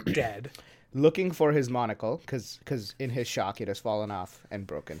Dead. looking for his monocle because in his shock it has fallen off and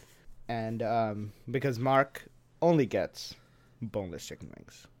broken, and because Mark only gets boneless chicken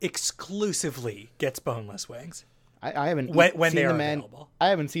wings. Exclusively gets boneless wings. I haven't When seen they the are man. available. I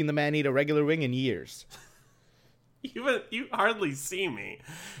haven't seen the man eat a regular wing in years. You hardly see me.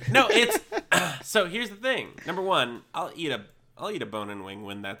 No, it's so here's the thing. Number one, I'll eat a bone-in wing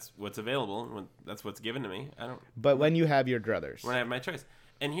when that's what's available, when that's what's given to me. I don't But when you have your druthers, when I have my choice.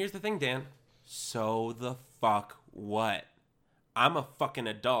 And here's the thing, Dan. So the fuck what? I'm a fucking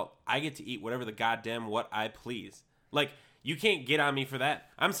adult. I get to eat whatever the goddamn what I please. Like, you can't get on me for that.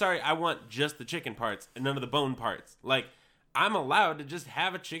 I'm sorry, I want just the chicken parts and none of the bone parts. Like, I'm allowed to just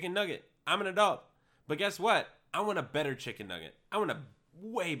have a chicken nugget. I'm an adult. But guess what? I want a better chicken nugget. I want a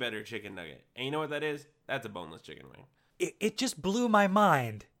way better chicken nugget. And you know what that is? That's a boneless chicken wing. It just blew my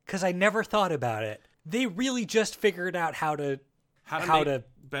mind because I never thought about it. They really just figured out how to make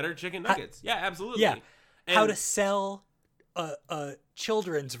better chicken nuggets. Yeah, absolutely. yeah, And how to sell a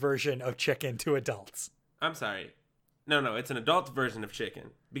children's version of chicken to adults. I'm sorry. No, it's an adult version of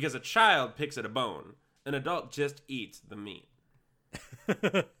chicken because a child picks at a bone. An adult just eats the meat.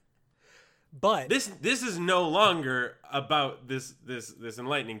 But This is no longer about this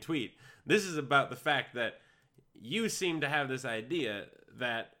enlightening tweet. This is about the fact that you seem to have this idea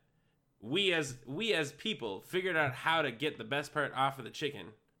that we as people figured out how to get the best part off of the chicken,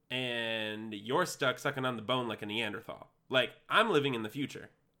 and you're stuck sucking on the bone like a Neanderthal. Like, I'm living in the future.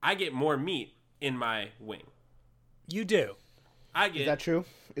 I get more meat in my wing. you do. I get is that true?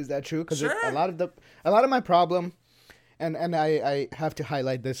 Is that true? Because Sure. a lot of my problem, and I have to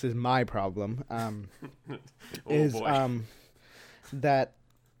highlight this as my problem, is boy. that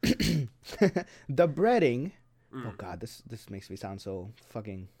the breading. Oh God, this makes me sound so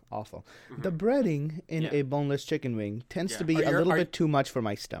fucking awful. The breading in Yeah. a boneless chicken wing tends Yeah. to be Are a your- little are- bit too much for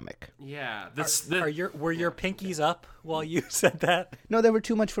my stomach. Yeah, Were your pinkies up while you said that? No, they were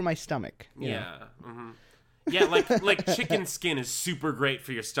too much for my stomach. you know. yeah, yeah. Like chicken skin is super great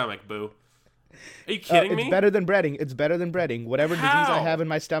for your stomach, boo. Are you kidding It's me? better than breading. It's better than breading. Whatever disease I How? have in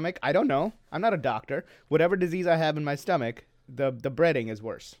my stomach, I don't know. I'm not a doctor. Whatever disease I have in my stomach, the breading is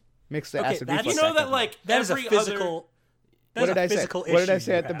worse. Mix the Okay, acid that's- reflux. You know back that in. like That is a every physical. other. That's What did a I say? physical What did I issue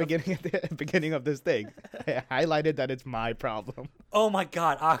say you at the have. beginning of this thing? I highlighted that it's my problem. Oh my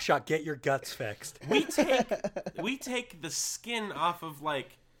God, Akshat, get your guts fixed. We take the skin off of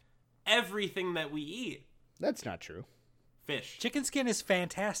like everything that we eat. That's not true. Fish, Chicken skin is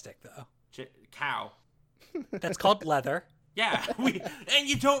fantastic, though. cow. That's called leather. Yeah, and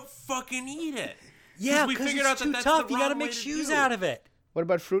you don't fucking eat it. Yeah, we because figured it's out that too that's tough. the You got to wrong make way to shoes do. out of it. What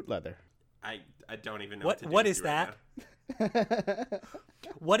about fruit leather? I don't even know What- to do what with is you right that?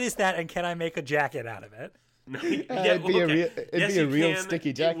 What is that, and can I make a jacket out of it? now. No, it'd be a real you can.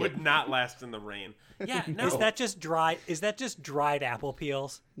 sticky jacket. It would not last in the rain. Yeah, no. Is that just dry? Is that just dried apple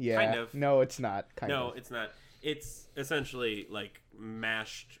peels? Yeah. Kind of. No, it's not. No, it's not. It's essentially like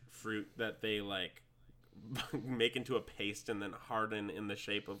mashed fruit that they like make into a paste and then harden in the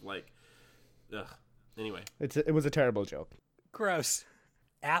shape of like. Ugh. Anyway, It was a terrible joke. Gross.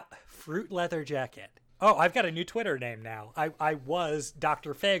 At Fruit Leather Jacket. Oh, I've got a new Twitter name now. I was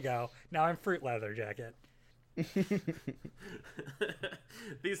Dr. Fago. Now I'm Fruit Leather Jacket.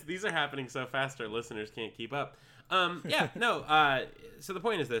 These are happening so fast our listeners can't keep up. So the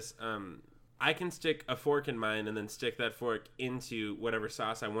point is this. I can stick a fork in mine and then stick that fork into whatever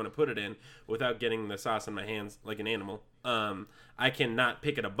sauce I want to put it in without getting the sauce in my hands like an animal. I cannot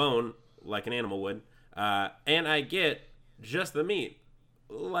pick at a bone like an animal would. And I get just the meat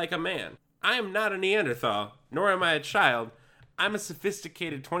like a man. I am not a Neanderthal, nor am I a child. I'm a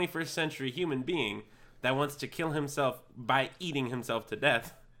sophisticated 21st century human being that wants to kill himself by eating himself to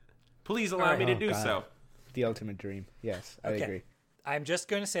death. Please allow me to do so. The ultimate dream. Yes, I agree. I'm just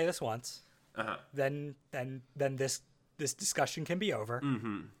going to say this once. Uh-huh. Then this discussion can be over.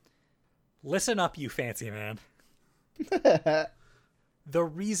 Mm-hmm. Listen up, you fancy man. The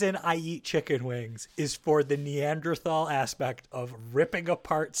reason I eat chicken wings is for the Neanderthal aspect of ripping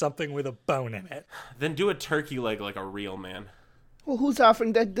apart something with a bone in it. Then do a turkey leg like a real man. Well, who's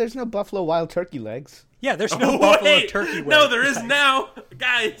offering that? There's no Buffalo Wild Turkey legs. Yeah, there's no buffalo turkey wing. No, there is now,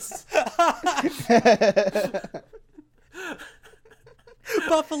 guys.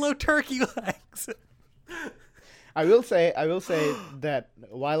 Buffalo turkey legs. I will say that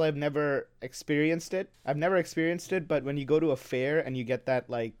while I've never experienced it, but when you go to a fair and you get that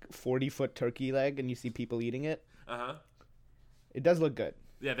like 40-foot turkey leg and you see people eating it, it does look good.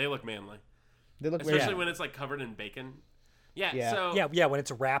 Yeah, they look manly. They look especially when it's like covered in bacon. Yeah. Yeah, when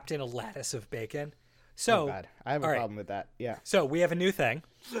it's wrapped in a lattice of bacon. So, oh God, I have a problem with that. Yeah. So we have a new thing.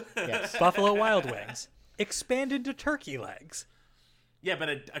 Yes. Buffalo Wild Wings expanded to turkey legs. Yeah, but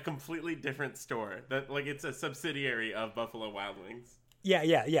a completely different store. That like it's a subsidiary of Buffalo Wild Wings. Yeah.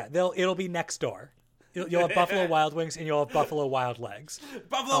 It'll be next door. You'll have Buffalo Wild Wings and you'll have Buffalo Wild Legs.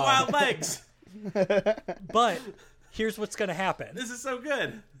 Buffalo Wild Legs. But here's what's going to happen. This is so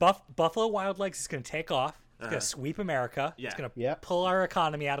good. Buffalo Wild Legs is going to take off. It's going to sweep America. Yeah. It's going to pull our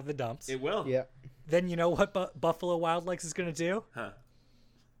economy out of the dumps. It will. Yeah. Then you know what Buffalo Wild Legs is going to do? Huh.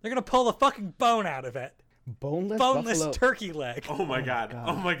 They're going to pull the fucking bone out of it. Boneless Boneless turkey leg. Oh my god.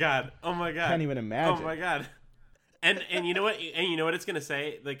 Oh my god. Oh my god. Can't even imagine. Oh my god. And you know what? And you know what it's gonna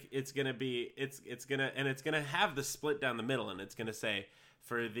say? Like it's gonna have the split down the middle, and it's gonna say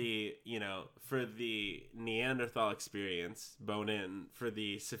for the Neanderthal experience, bone in. For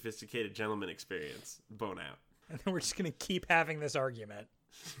the sophisticated gentleman experience, bone out. And then we're just going to keep having this argument.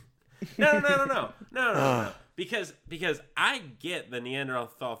 No. Because I get the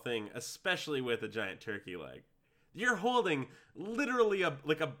Neanderthal thing, especially with a giant turkey leg. You're holding literally a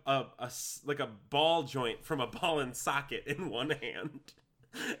ball joint from a ball and socket in one hand,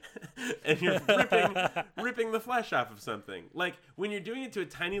 and you're ripping the flesh off of something. Like when you're doing it to a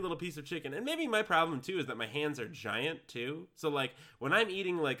tiny little piece of chicken, and maybe my problem too is that my hands are giant too. So like when I'm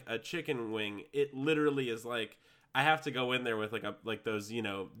eating like a chicken wing, it literally is like. I have to go in there with like those,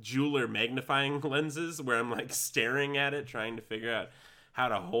 jeweler magnifying lenses where I'm like staring at it, trying to figure out how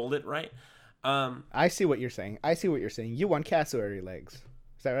to hold it right. I see what you're saying. You want cassowary legs.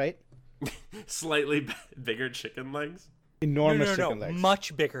 Is that right? Slightly bigger chicken legs. Enormous chicken legs.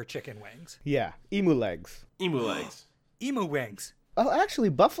 Much bigger chicken wings. Yeah. Emu legs. Emu wings. Oh, actually,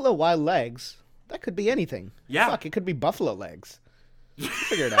 Buffalo Wild Legs. That could be anything. Yeah. Fuck, it could be buffalo legs.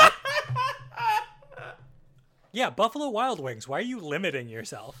 Figure it out. Yeah, Buffalo Wild Wings. Why are you limiting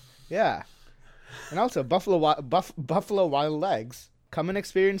yourself? Yeah. And also, Buffalo Wild Legs come and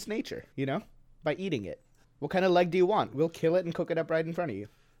experience nature, by eating it. What kind of leg do you want? We'll kill it and cook it up right in front of you.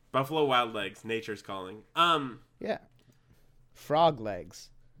 Buffalo Wild Legs. Nature's calling. Yeah. Frog legs.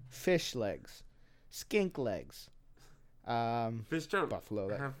 Fish legs. Skink legs. Fish don't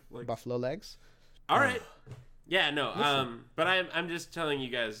Buffalo have legs. Buffalo legs. All right. Yeah, no. But I'm just telling you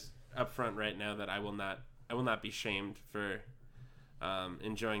guys up front right now that I will not be shamed for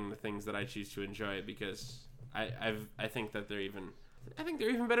enjoying the things that I choose to enjoy, because I think that they're even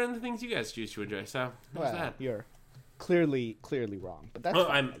better than the things you guys choose to enjoy. So there's that. You're clearly wrong, but that's. Well,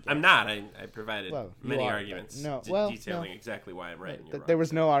 fine, I'm not. I provided many are, arguments detailing exactly why I'm right. And you're wrong. There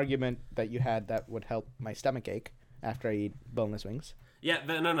was no argument that you had that would help my stomach ache after I eat boneless wings. Yeah,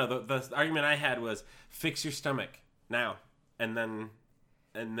 the argument I had was fix your stomach now, and then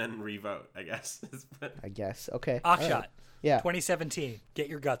revote, I guess. I guess. Okay. Akshat. Right. Yeah. 2017. Get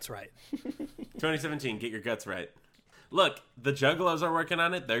your guts right. 2017. Get your guts right. Look, the Juggalos are working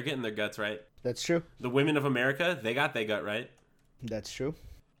on it. They're getting their guts right. That's true. The women of America, they got their gut right. That's true.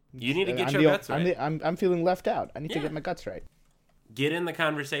 You need to get your guts right. I'm feeling left out. I need to get my guts right. Get in the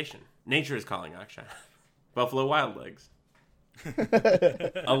conversation. Nature is calling, Akshay. Buffalo Wild Legs.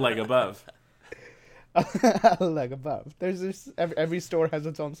 A leg above. A leg above. There's this. Every store has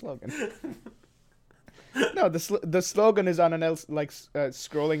its own slogan. No, the slogan is on an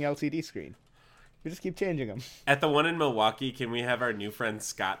scrolling LCD screen. We just keep changing them. At the one in Milwaukee, can we have our new friend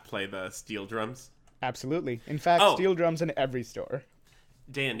Scott play the steel drums? Absolutely. In fact, steel drums in every store.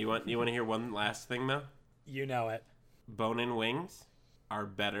 Dan, you want to hear one last thing though? You know it. Bone-in wings are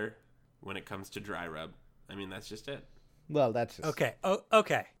better when it comes to dry rub. I mean, that's just it. Well, that's just... Okay. Oh,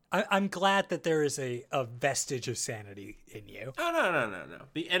 okay. I'm glad that there is a vestige of sanity in you. Oh no.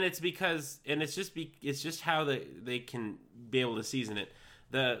 And it's because, and it's just how they can be able to season it.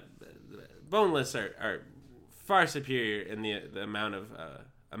 The boneless are far superior in the amount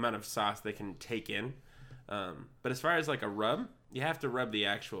of sauce they can take in. But as far as like a rub, you have to rub the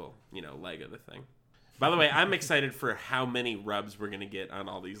actual leg of the thing. By the way, I'm excited for how many rubs we're gonna get on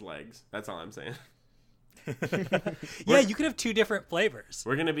all these legs. That's all I'm saying. Yeah, you could have two different flavors.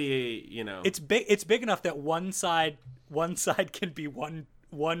 We're gonna be, It's big enough that one side can be one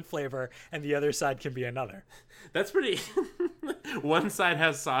flavor and the other side can be another. That's pretty. One side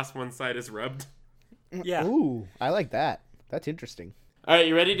has sauce, one side is rubbed. Yeah. Ooh, I like that. That's interesting. All right,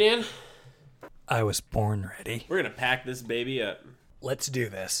 you ready, Dan? I was born ready. We're gonna pack this baby up. Let's do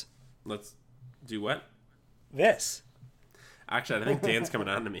this. Let's do what? This. Actually, I think Dan's coming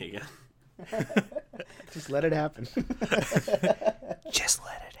on to me again. Just let it happen. Just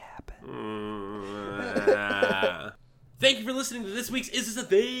let it happen. Thank you for listening to this week's Is This a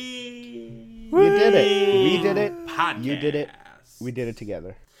Thing? You did it. We did it. Podcast. You did it. We did it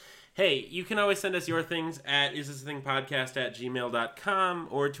together. Hey, you can always send us your things at isthisathingpodcast@gmail.com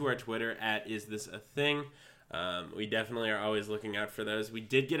or to our Twitter at isthisathing. We definitely are always looking out for those. We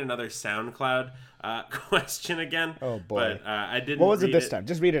did get another SoundCloud question again. Oh, boy. But I didn't. What was it read this time?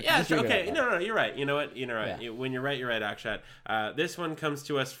 Just read it. Yeah, Just read okay. it. No, you're right. You know what? You're right. Yeah. When you're right, Akshat. This one comes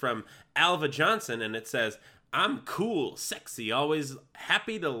to us from Alva Johnson, and it says, "I'm cool, sexy, always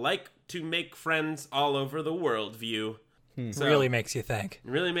happy to make friends all over the world." View. So, Really makes you think. it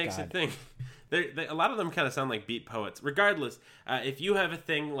really makes you think. A lot of them kind of sound like beat poets. Regardless, if you have a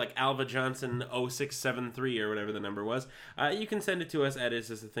thing like Alva Johnson 0673 or whatever the number was, you can send it to us at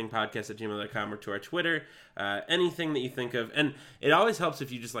isthisathingpodcast@gmail.com or to our Twitter. Anything that you think of. And it always helps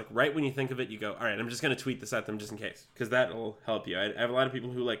if you just right when you think of it, you go, all right, I'm just going to tweet this at them just in case. Because that will help you. I have a lot of people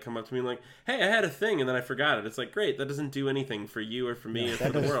who come up to me like, hey, I had a thing and then I forgot it. It's great. That doesn't do anything for you or for me or for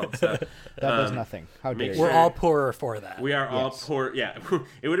the world. So, That does nothing. How dare you? We're all poorer for that. we are all poor. Yeah,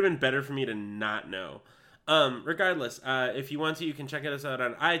 it would have been better for me to not know. Regardless, if you want to, you can check us out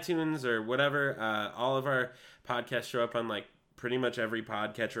on iTunes or whatever. All of our podcasts show up on pretty much every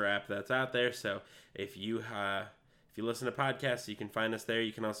podcatcher app that's out there. So if you listen to podcasts, you can find us there.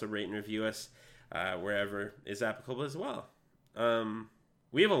 You can also rate and review us wherever is applicable as well.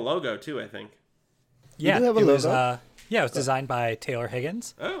 We have a logo too, I think. Yeah, do have a it was. logo? It was designed by Taylor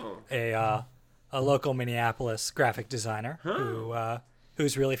Higgins, Oh, a local Minneapolis graphic designer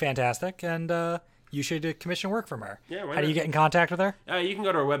who's really fantastic, and you should commission work from her. Yeah, why How do you not? get in contact with her? you can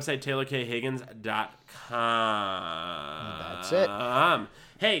go to our website, taylorkhiggins.com. That's it.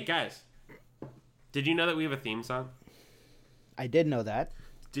 Hey, guys. Did you know that we have a theme song? I did know that.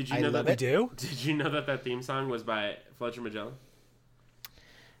 Did you I know love that? We do? Did you know that theme song was by Fletcher Magellan?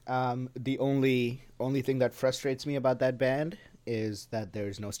 The only thing that frustrates me about that band is that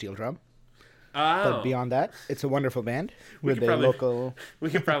there's no steel drum. Oh, But beyond that, it's a wonderful band with could a probably- local... we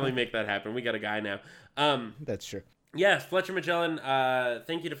could probably make that happen. We got a guy now. That's true. Yes, Fletcher Magellan.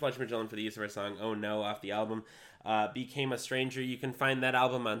 Thank you to Fletcher Magellan for the use of our song "Oh No" off the album "Became a Stranger." You can find that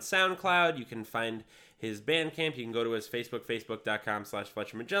album on SoundCloud. You can find his Bandcamp. You can go to his Facebook,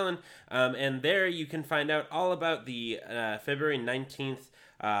 facebook.com/Fletcher Magellan, and there you can find out all about the February 19th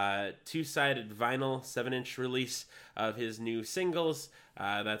two-sided vinyl 7-inch release of his new singles.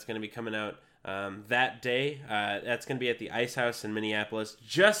 That's going to be coming out that day. That's going to be at the Ice House in Minneapolis.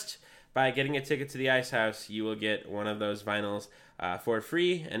 Just by getting a ticket to the Ice House, you will get one of those vinyls for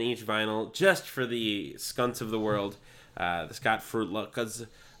free, and each vinyl, just for the skunts of the world, the Scott Fruitluckers,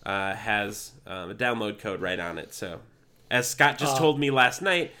 has a download code right on it. So, as Scott just told me last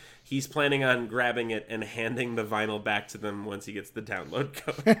night, he's planning on grabbing it and handing the vinyl back to them once he gets the download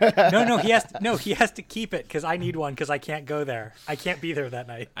code. He has to keep it because I need one because I can't go there. I can't be there that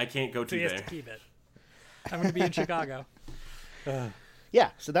night. I can't go So to he has there. to keep it. I'm going to be in Chicago.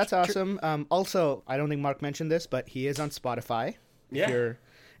 Yeah, so that's awesome. Also, I don't think Mark mentioned this, but he is on Spotify. Yeah.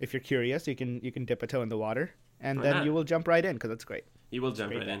 If you're curious, you can dip a toe in the water, and Why then not? you will jump right in because that's great. You will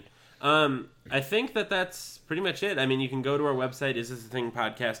jump right in. I think that's pretty much it. I mean, you can go to our website,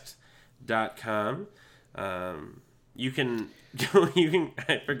 isthisthethingpodcast.com. You can go.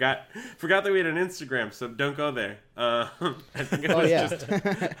 I forgot that we had an Instagram, so don't go there. I think it was just. I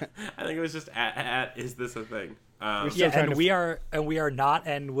think it was just at is this a thing? And we are not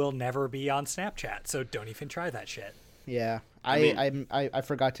and will never be on Snapchat, so don't even try that shit. Yeah, I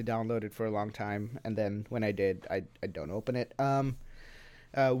forgot to download it for a long time, and then when I did, I don't open it.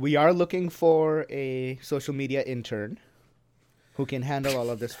 We are looking for a social media intern who can handle all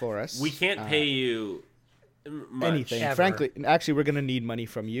of this for us. We can't pay you much. Anything. Ever. Frankly, actually, we're gonna need money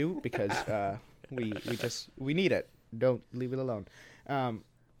from you because we need it. Don't leave it alone.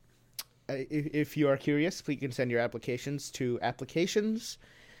 If you are curious, please can send your applications to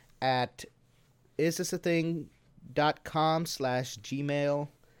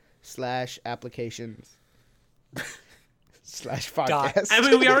applications@isthisething.com/gmail/applications. /podcast. I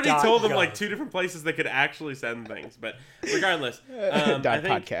mean, we already told them like 2 different places they could actually send things, but regardless,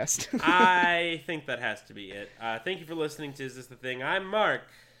 podcast. I think that has to be it. Thank you for listening to Is This the Thing? I'm Mark.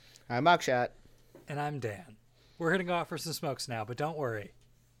 I'm Akshat. And I'm Dan. We're gonna go out for some smokes now, but don't worry,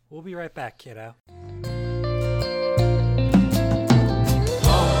 we'll be right back, kiddo.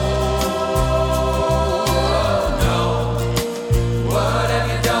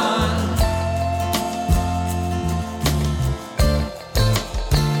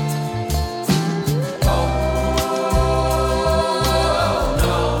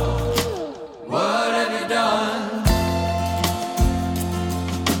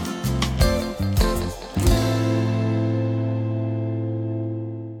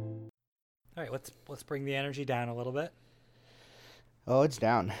 All right, let's bring the energy down a little bit. Oh, it's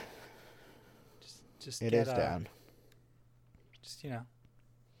down. Just It get, is down. Just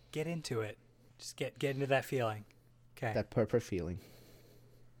get into it. Just get into that feeling. Okay. That perfect feeling.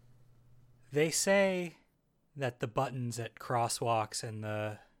 They say that the buttons at crosswalks and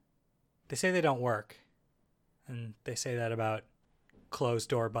they say they don't work. And they say that about closed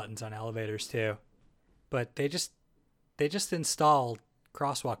door buttons on elevators too. But they just installed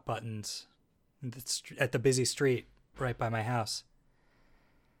crosswalk buttons at the busy street right by my house.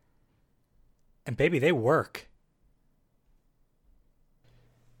 And baby, they work.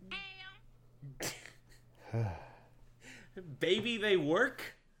 Baby, they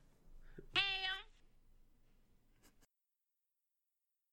work?